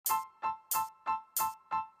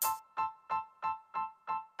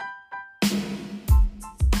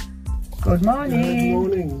Good morning. Good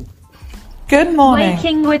morning. Good morning.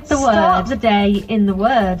 Waking with the Start the day in the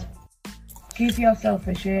Word. Give yourself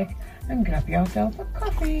a shake and grab yourself a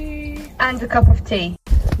coffee. And a cup of tea.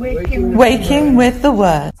 Waking with the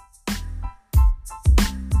Word.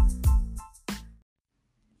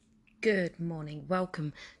 Good morning.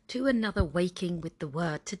 Welcome to another Waking with the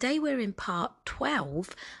Word. Today we're in part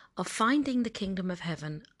 12 of Finding the Kingdom of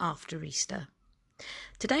Heaven after Easter.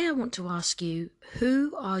 Today I want to ask you,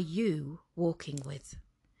 who are you walking with?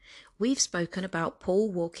 We've spoken about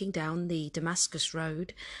Paul walking down the Damascus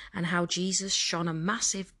road and how Jesus shone a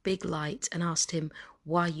massive big light and asked him,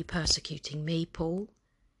 "Why are you persecuting me, Paul?"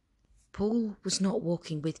 Paul was not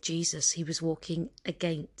walking with Jesus. He was walking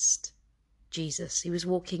against Jesus. He was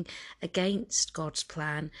walking against God's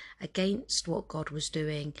plan, against what God was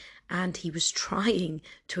doing, and he was trying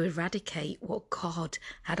to eradicate what God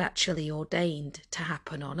had actually ordained to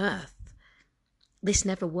happen on earth. This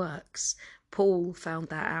never works. Paul found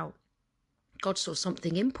that out. God saw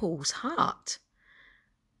something in Paul's heart,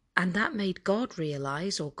 and that made God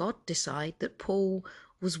realize, or God decide, that Paul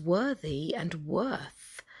was worthy and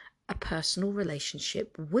worth a personal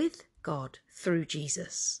relationship with God through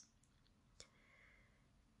Jesus.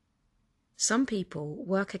 Some people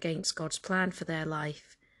work against God's plan for their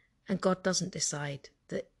life, and God doesn't decide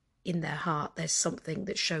that in their heart there's something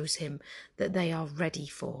that shows him that they are ready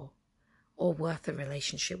for or worth a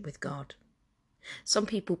relationship with God. Some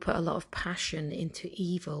people put a lot of passion into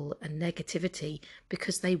evil and negativity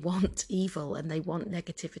because they want evil and they want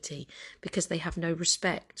negativity because they have no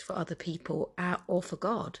respect for other people or for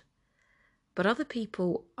God. But other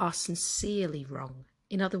people are sincerely wrong.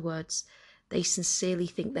 In other words, they sincerely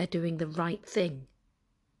think they're doing the right thing,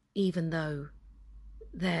 even though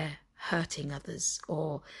they're hurting others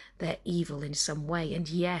or they're evil in some way. And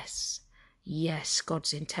yes,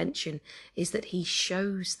 God's intention is that he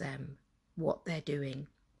shows them what they're doing.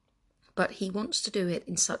 But he wants to do it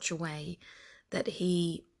in such a way that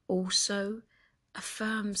he also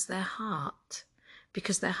affirms their heart,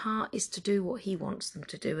 because their heart is to do what he wants them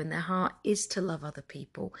to do, and their heart is to love other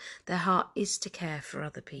people. Their heart is to care for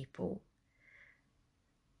other people.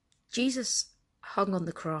 Jesus hung on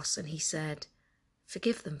the cross and he said,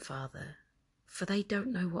 "Forgive them, Father, for they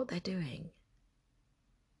don't know what they're doing."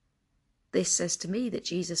 This says to me that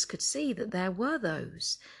Jesus could see that there were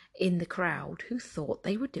those in the crowd who thought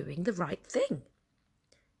they were doing the right thing.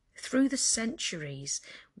 Through the centuries,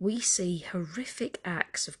 we see horrific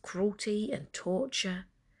acts of cruelty and torture,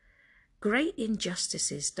 great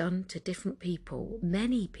injustices done to different people,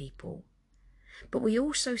 many people. But we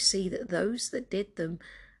also see that those that did them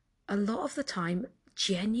a lot of the time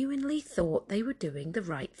genuinely thought they were doing the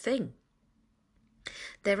right thing.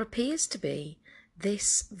 There appears to be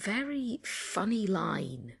this very funny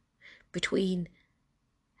line between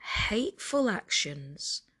hateful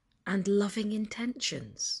actions and loving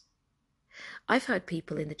intentions. I've heard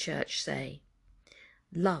people in the church say,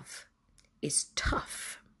 "Love is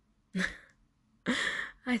tough."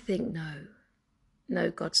 I think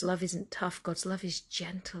no, God's love isn't tough. God's love is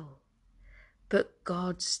gentle. But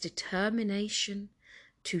God's determination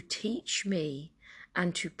to teach me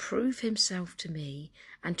and to prove himself to me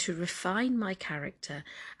and to refine my character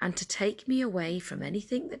and to take me away from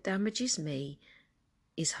anything that damages me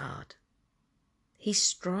is hard. He's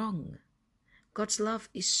strong. God's love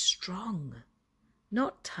is strong,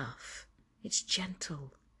 not tough. It's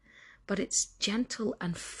gentle, but it's gentle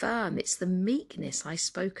and firm. It's the meekness I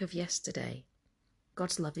spoke of yesterday.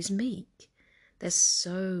 God's love is meek. There's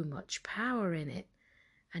so much power in it,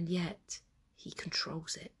 and yet he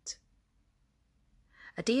controls it.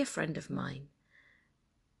 A dear friend of mine,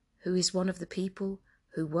 who is one of the people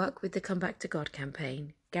who work with the Come Back to God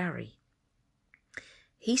campaign, Gary,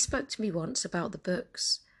 he spoke to me once about the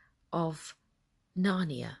books of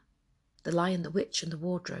Narnia, The Lion, the Witch and the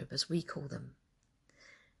Wardrobe, as we call them.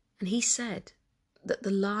 And he said that the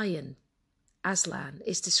lion, Aslan,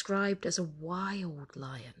 is described as a wild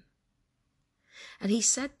lion. And he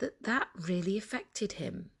said that that really affected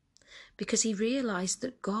him because he realized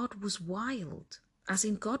that God was wild, as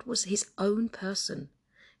in God was his own person.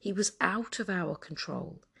 He was out of our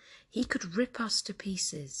control. He could rip us to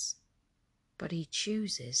pieces, but he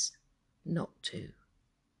chooses not to.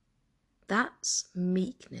 That's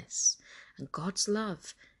meekness, and God's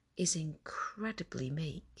love is incredibly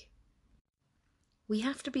meek. We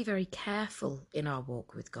have to be very careful in our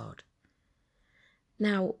walk with God.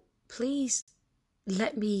 Now, please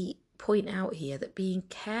let me point out here that being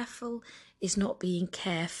careful is not being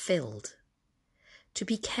care-filled. To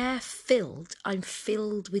be care-filled, I'm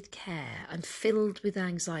filled with care, I'm filled with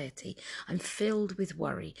anxiety, I'm filled with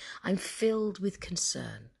worry, I'm filled with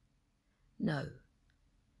concern. No.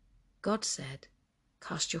 God said,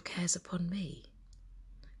 cast your cares upon me.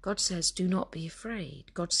 God says, do not be afraid.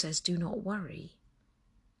 God says, do not worry.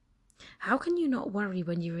 How can you not worry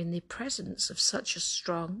when you're in the presence of such a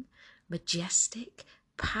strong, majestic,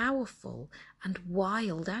 powerful, and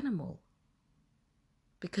wild animal?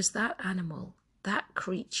 Because that animal, that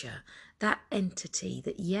creature, that entity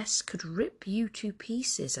that, yes, could rip you to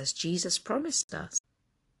pieces as Jesus promised us,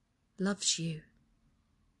 loves you,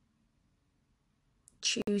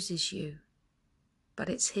 chooses you, but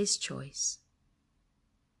it's his choice,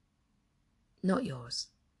 not yours.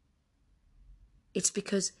 It's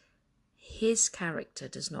because his character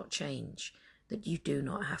does not change that you do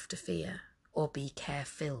not have to fear or be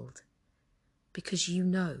care-filled, because you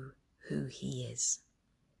know who he is.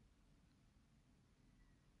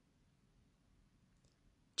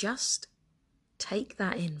 Just take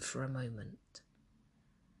that in for a moment.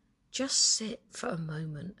 Just sit for a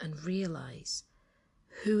moment and realize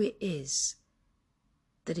who it is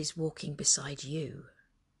that is walking beside you.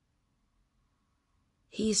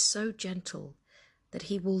 He is so gentle that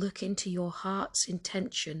he will look into your heart's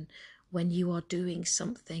intention when you are doing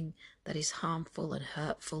something that is harmful and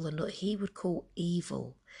hurtful and that he would call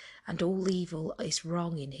evil, and all evil is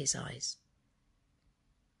wrong in his eyes.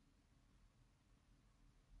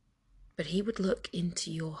 But he would look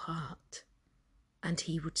into your heart and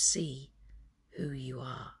he would see who you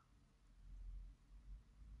are.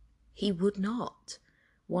 He would not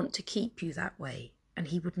want to keep you that way, and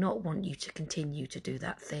he would not want you to continue to do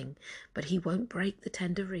that thing, but he won't break the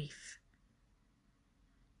tender reef.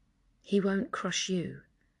 He won't crush you,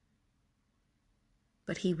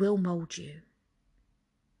 but he will mould you,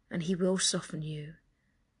 and he will soften you,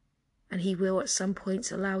 and he will at some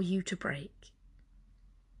points allow you to break,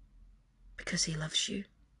 because he loves you.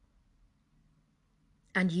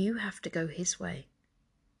 And you have to go his way.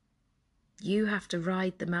 You have to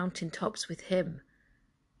ride the mountaintops with him.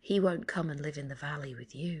 He won't come and live in the valley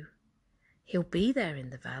with you. He'll be there in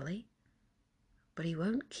the valley, but he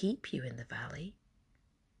won't keep you in the valley.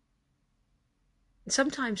 And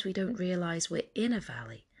sometimes we don't realize we're in a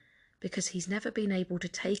valley because he's never been able to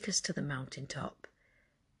take us to the mountaintop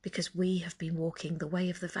because we have been walking the way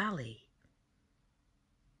of the valley.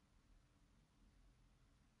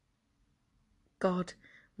 God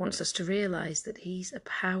wants us to realize that he's a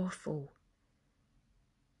powerful,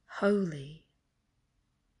 holy,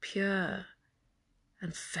 pure,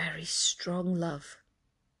 and very strong love.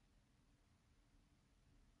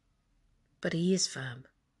 But he is firm.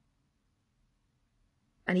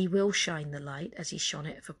 And he will shine the light as he shone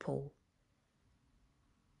it for Paul.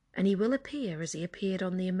 And he will appear as he appeared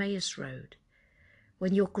on the Emmaus Road,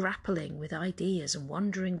 when you're grappling with ideas and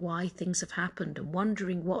wondering why things have happened and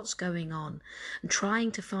wondering what's going on and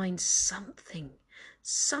trying to find something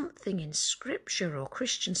in Scripture or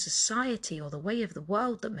Christian society or the way of the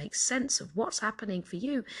world that makes sense of what's happening for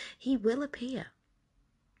you. He will appear.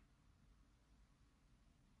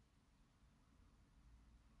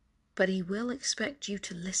 But he will expect you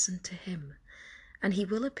to listen to him, and he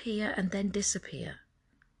will appear and then disappear.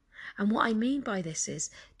 And what I mean by this is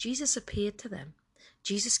Jesus appeared to them.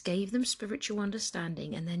 Jesus gave them spiritual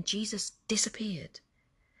understanding, and then Jesus disappeared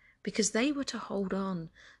because they were to hold on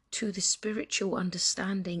to the spiritual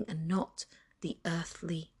understanding and not the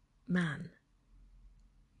earthly man.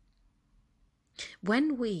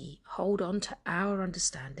 When we hold on to our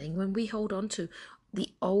understanding, when we hold on to the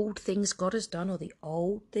old things God has done or the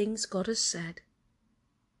old things God has said,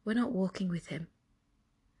 we're not walking with him.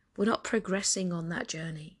 We're not progressing on that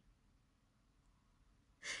journey.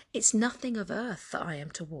 It's nothing of earth that I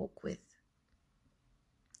am to walk with.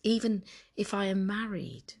 Even if I am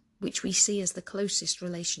married, which we see as the closest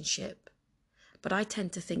relationship, but I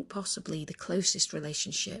tend to think possibly the closest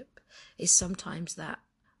relationship is sometimes that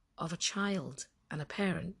of a child and a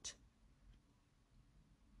parent.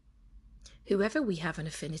 Whoever we have an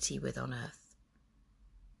affinity with on earth,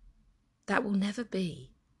 that will never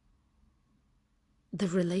be the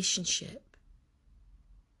relationship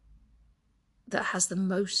that has the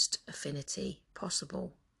most affinity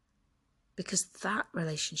possible, because that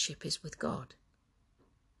relationship is with God.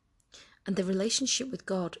 And the relationship with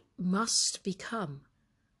God must become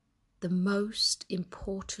the most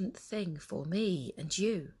important thing for me and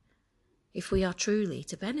you if we are truly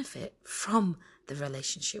to benefit from the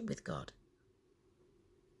relationship with God.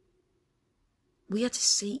 We are to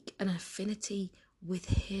seek an affinity with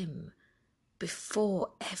him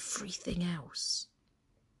before everything else.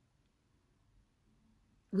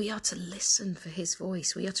 We are to listen for his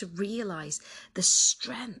voice. We are to realize the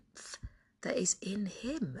strength that is in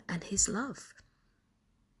him and his love.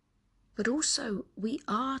 But also we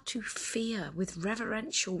are to fear with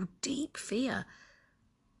reverential, deep fear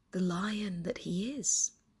the lion that he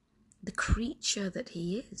is, the creature that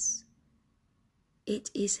he is.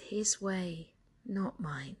 It is his way, not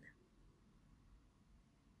mine.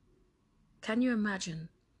 Can you imagine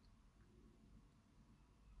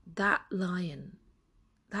that lion,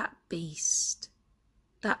 that beast,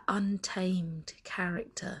 that untamed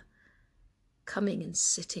character coming and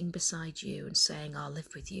sitting beside you and saying, I'll live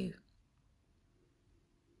with you?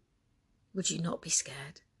 Would you not be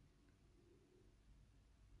scared?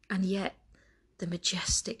 And yet, the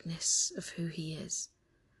majesticness of who he is,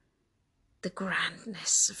 the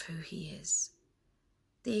grandness of who he is,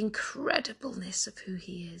 the incredibleness of who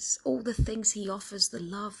he is, all the things he offers, the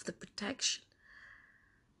love, the protection,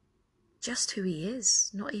 just who he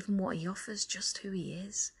is, not even what he offers, just who he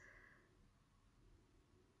is.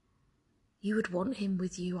 You would want him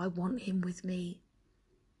with you, I want him with me,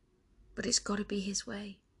 but it's got to be his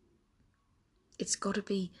way. It's got to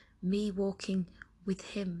be me walking with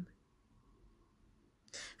him.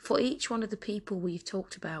 For each one of the people we've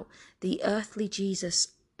talked about, the earthly Jesus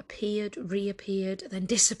appeared, reappeared, then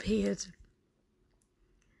disappeared.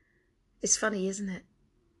 It's funny, isn't it?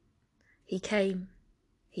 He came,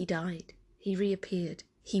 he died, he reappeared,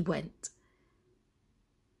 he went.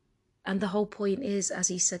 And the whole point is, as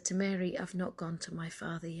he said to Mary, I've not gone to my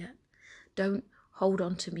Father yet. Don't hold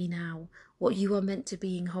on to me now. What you are meant to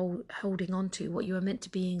be holding on to, what you are meant to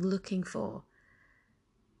be looking for,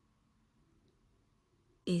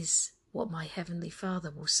 is what my Heavenly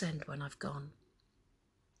Father will send when I've gone.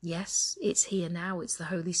 Yes, it's here now, it's the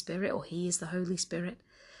Holy Spirit, or he is the Holy Spirit,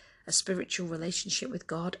 a spiritual relationship with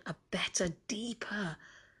God, a better, deeper,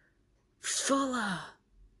 fuller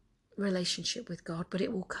relationship with God, but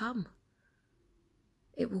it will come.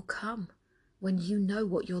 It will come when you know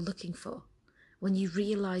what you're looking for, when you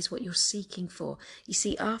realize what you're seeking for. You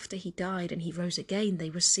see, after he died and he rose again, they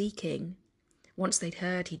were seeking, once they'd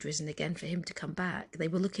heard he'd risen again, for him to come back. They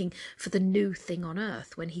were looking for the new thing on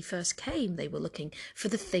earth. When he first came, they were looking for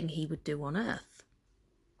the thing he would do on earth.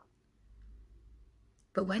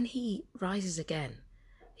 But when he rises again,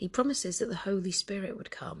 he promises that the Holy Spirit would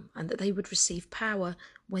come and that they would receive power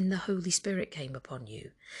when the Holy Spirit came upon you.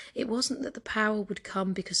 It wasn't that the power would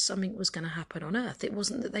come because something was going to happen on earth. It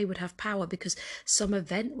wasn't that they would have power because some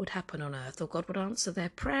event would happen on earth or God would answer their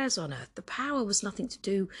prayers on earth. The power was nothing to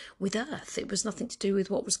do with earth. It was nothing to do with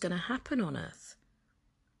what was going to happen on earth.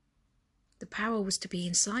 The power was to be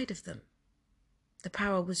inside of them. The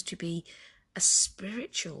power was to be a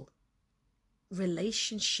spiritual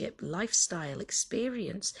relationship, lifestyle,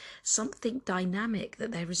 experience, something dynamic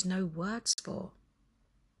that there is no words for.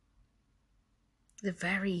 The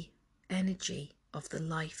very energy of the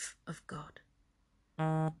life of God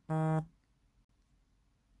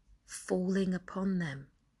falling upon them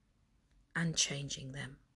and changing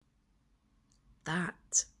them.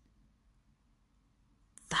 That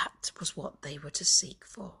was what they were to seek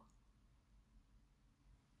for.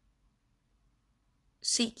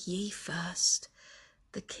 Seek ye first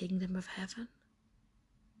the kingdom of heaven.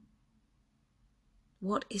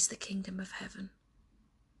 What is the kingdom of heaven?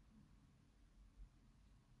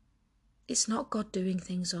 It's not God doing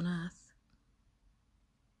things on earth.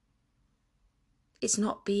 It's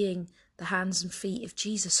not being the hands and feet of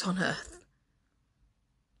Jesus on earth.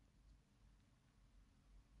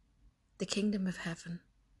 The kingdom of heaven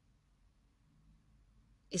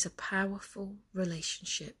is a powerful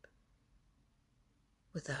relationship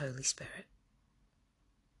with the Holy Spirit.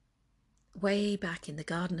 Way back in the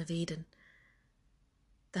Garden of Eden,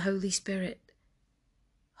 the Holy Spirit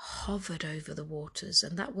hovered over the waters,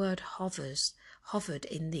 and that word hovered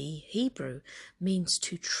in the Hebrew means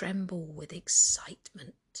to tremble with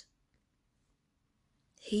excitement.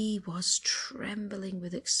 He was trembling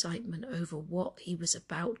with excitement over what he was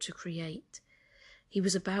about to create. He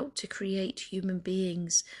was about to create human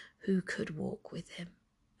beings who could walk with him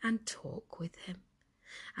and talk with him.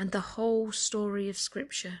 And the whole story of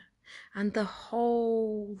Scripture and the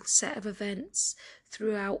whole set of events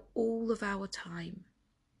throughout all of our time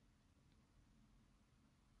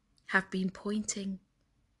have been pointing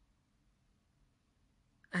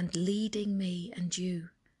and leading me and you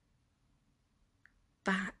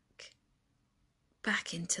back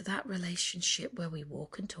into that relationship where we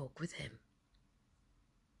walk and talk with him.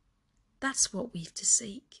 That's what we've to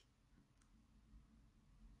seek.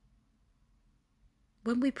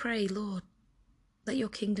 When we pray, Lord, let your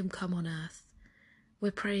kingdom come on earth,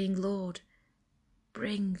 we're praying, Lord,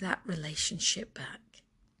 bring that relationship back.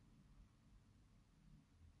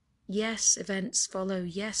 Yes, events follow.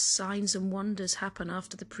 Yes, signs and wonders happen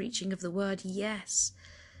after the preaching of the word. Yes,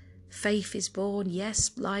 faith is born.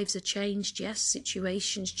 Yes, lives are changed. Yes,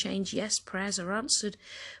 situations change. Yes, prayers are answered.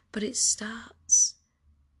 But it starts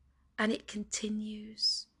and it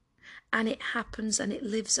continues and it happens and it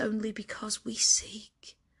lives only because we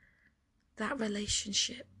seek that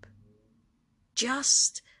relationship.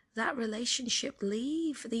 Just that relationship.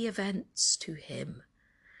 Leave the events to him.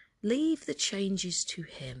 Leave the changes to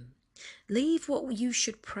him. Leave what you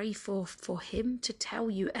should pray for him to tell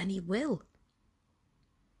you, and he will.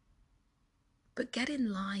 But get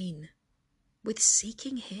in line with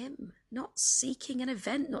seeking him, not seeking an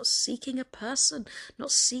event, not seeking a person,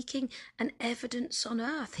 not seeking an evidence on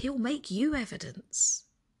earth. He'll make you evidence.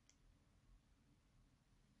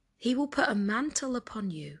 He will put a mantle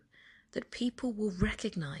upon you that people will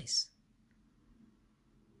recognize.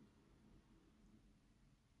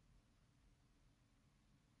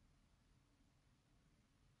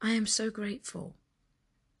 I am so grateful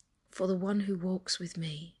for the one who walks with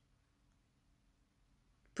me.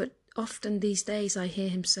 But often these days I hear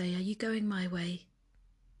him say, "Are you going my way?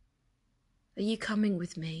 Are you coming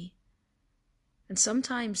with me?" And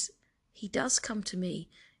sometimes he does come to me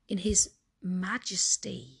in his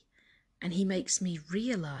majesty, and he makes me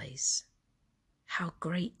realize how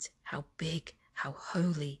great, how big, how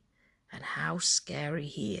holy, and how scary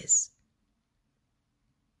he is.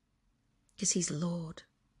 Because he's Lord.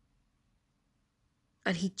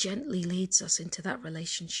 And he gently leads us into that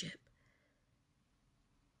relationship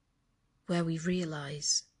where we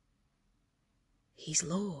realize he's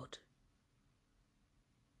Lord.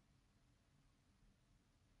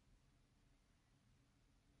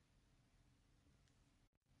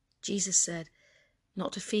 Jesus said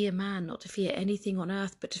not to fear man, not to fear anything on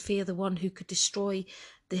earth, but to fear the one who could destroy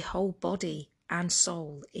the whole body and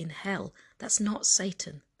soul in hell. That's not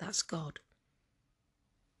Satan, that's God.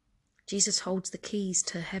 Jesus holds the keys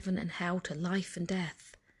to heaven and hell, to life and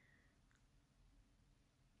death.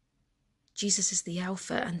 Jesus is the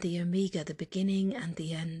Alpha and the Omega, the beginning and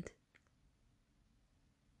the end.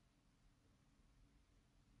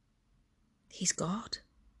 He's God.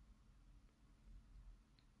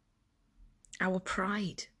 Our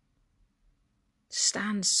pride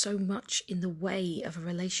stands so much in the way of a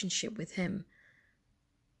relationship with him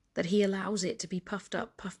that he allows it to be puffed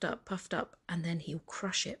up, puffed up, puffed up, and then he'll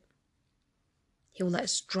crush it. He'll let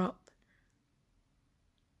us drop.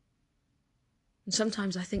 And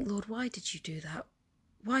sometimes I think, Lord, why did you do that?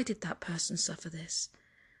 Why did that person suffer this?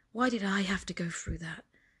 Why did I have to go through that?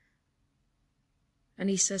 And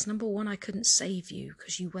he says, number one, I couldn't save you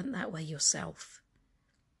because you went that way yourself.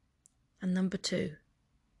 And number two,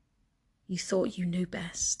 you thought you knew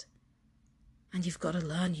best. And you've got to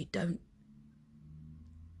learn you don't.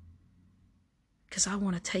 Because I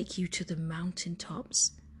want to take you to the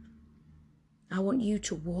mountaintops. I want you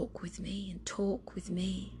to walk with me and talk with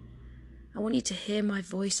me. I want you to hear my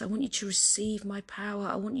voice. I want you to receive my power.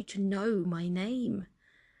 I want you to know my name.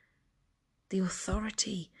 The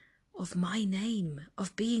authority of my name,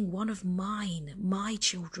 of being one of mine, my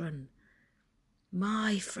children,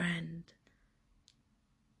 my friend.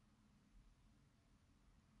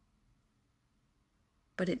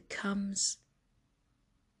 But it comes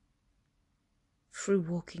through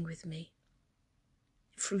walking with me,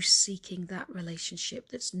 through seeking that relationship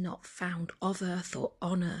that's not found of earth or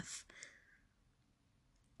on earth.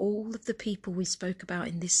 All of the people we spoke about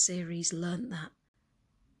in this series learnt that.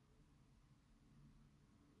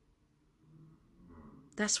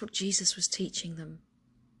 That's what Jesus was teaching them.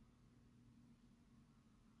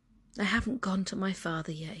 I haven't gone to my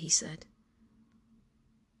Father yet, he said.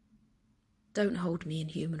 Don't hold me in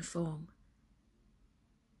human form.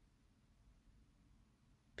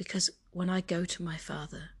 Because when I go to my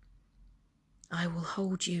Father, I will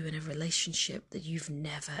hold you in a relationship that you've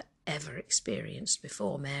never, ever experienced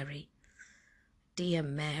before, Mary. Dear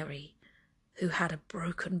Mary, who had a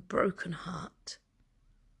broken heart.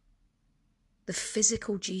 The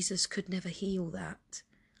physical Jesus could never heal that.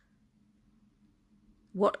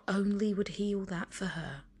 What only would heal that for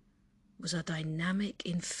her was a dynamic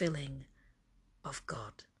infilling of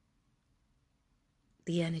God.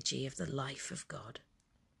 The energy of the life of God.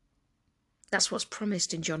 That's what's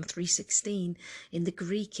promised in John 3:16. In the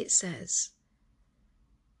Greek it says,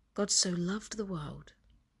 God so loved the world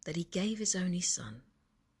that he gave his only son,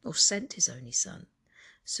 or sent his only son,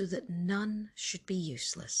 so that none should be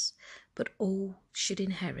useless, but all should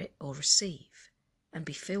inherit or receive and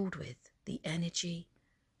be filled with the energy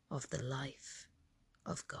of the life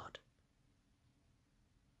of God.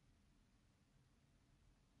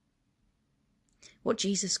 What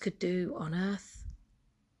Jesus could do on earth,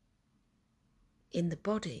 in the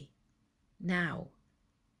body, now,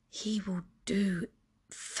 he will do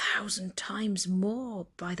 1,000 times more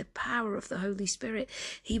by the power of the Holy Spirit.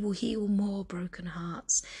 He will heal more broken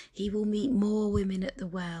hearts. He will meet more women at the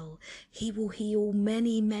well. He will heal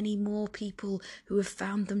many, many more people who have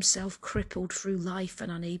found themselves crippled through life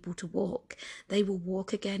and unable to walk. They will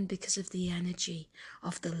walk again because of the energy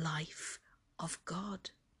of the life of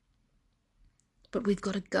God. But we've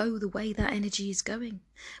got to go the way that energy is going.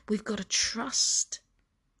 We've got to trust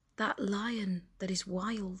that lion that is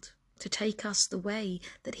wild to take us the way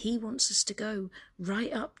that he wants us to go,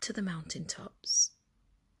 right up to the mountaintops.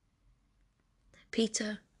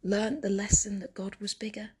 Peter learnt the lesson that God was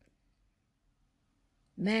bigger.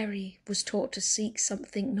 Mary was taught to seek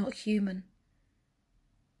something not human.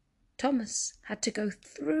 Thomas had to go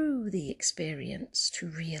through the experience to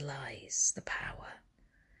realize the power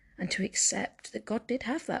and to accept that God did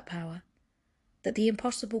have that power, that the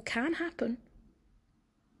impossible can happen,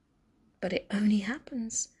 but it only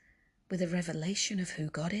happens with a revelation of who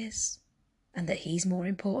God is and that he's more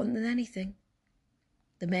important than anything.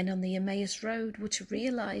 The men on the Emmaus Road were to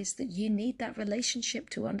realize that you need that relationship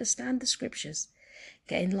to understand the scriptures.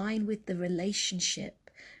 Get in line with the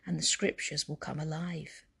relationship and the scriptures will come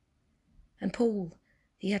alive. And Paul,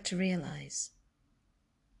 he had to realize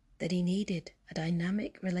that he needed a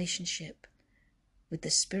dynamic relationship with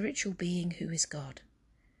the spiritual being who is God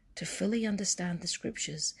to fully understand the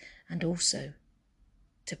scriptures and also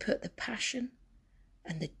to put the passion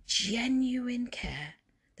and the genuine care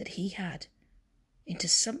that he had into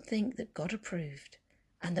something that God approved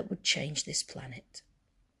and that would change this planet.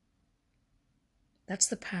 That's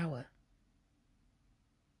the power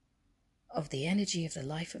of the energy of the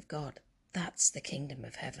life of God. That's the kingdom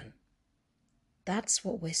of heaven. That's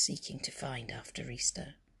what we're seeking to find after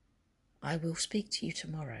Easter. I will speak to you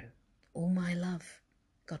tomorrow. All my love.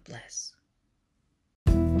 God bless.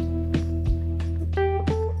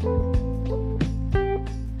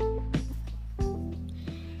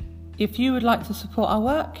 If you would like to support our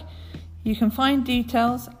work, you can find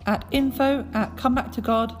details at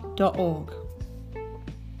info@comebacktogod.org.